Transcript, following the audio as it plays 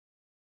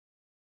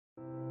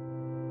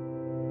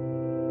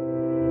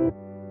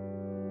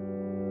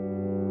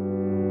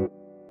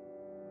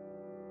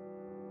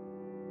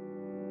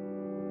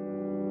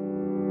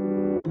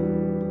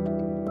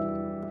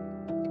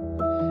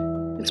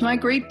It's my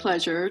great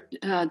pleasure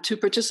to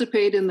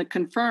participate in the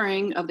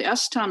conferring of the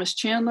S. Thomas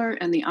Chandler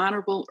and the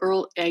Honorable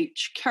Earl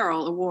H.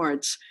 Carroll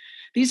Awards.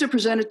 These are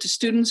presented to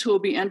students who will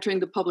be entering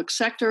the public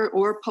sector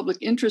or public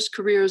interest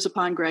careers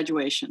upon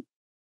graduation.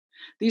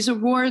 These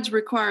awards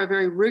require a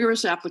very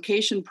rigorous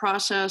application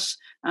process,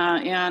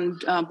 and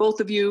both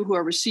of you who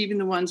are receiving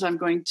the ones I'm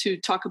going to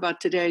talk about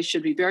today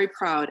should be very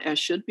proud, as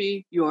should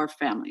be your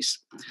families.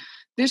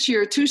 This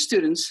year, 2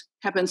 students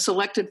have been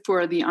selected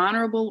for the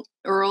Honorable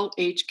Earl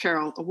H.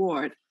 Carroll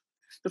Award.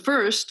 The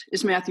first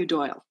is Matthew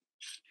Doyle.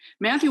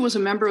 Matthew was a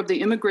member of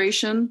the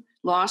Immigration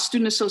Law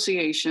Student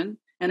Association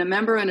and a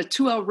member and a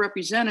 2L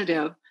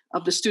representative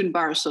of the Student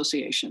Bar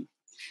Association.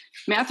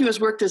 Matthew has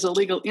worked as a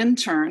legal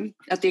intern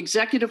at the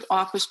Executive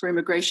Office for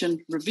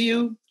Immigration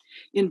Review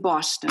in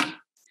Boston.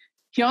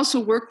 He also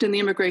worked in the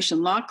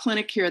Immigration Law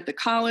Clinic here at the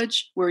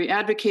college, where he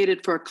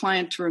advocated for a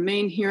client to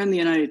remain here in the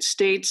United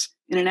States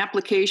in an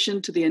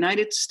application to the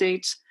United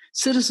States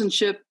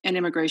Citizenship and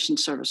Immigration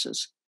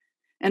Services.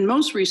 And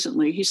most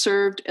recently, he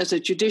served as a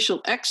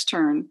judicial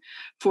extern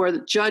for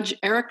Judge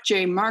Eric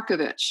J.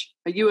 Markovich,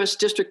 a U.S.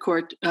 District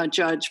Court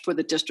judge for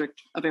the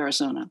District of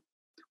Arizona.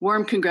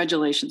 Warm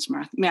congratulations,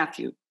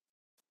 Matthew.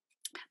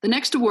 The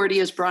next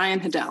awardee is Brian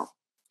Heddell.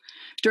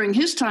 During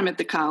his time at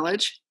the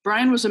college,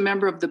 Brian was a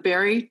member of the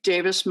Barry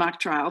Davis mock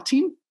trial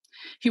team.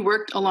 He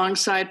worked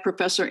alongside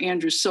Professor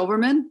Andrew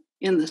Silverman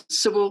in the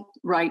Civil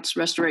Rights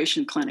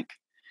Restoration Clinic.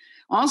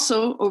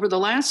 Also, over the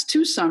last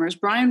 2 summers,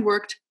 Brian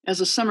worked as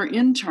a summer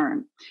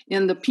intern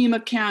in the Pima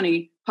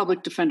County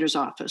Public Defender's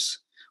Office,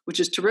 which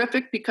is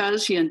terrific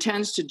because he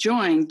intends to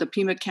join the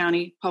Pima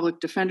County Public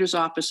Defender's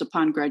Office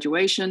upon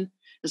graduation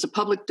as a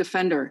public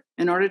defender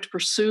in order to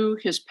pursue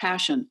his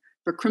passion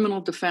for criminal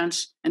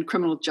defense and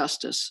criminal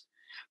justice.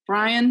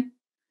 Brian,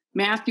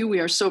 Matthew, we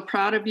are so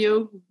proud of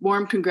you.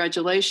 Warm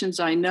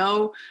congratulations. I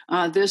know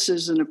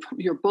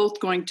you're both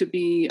going to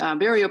be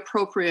very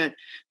appropriate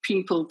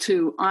people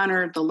to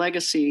honor the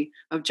legacy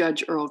of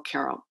Judge Earl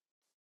Carroll.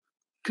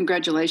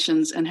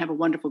 Congratulations and have a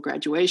wonderful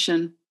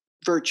graduation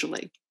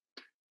virtually.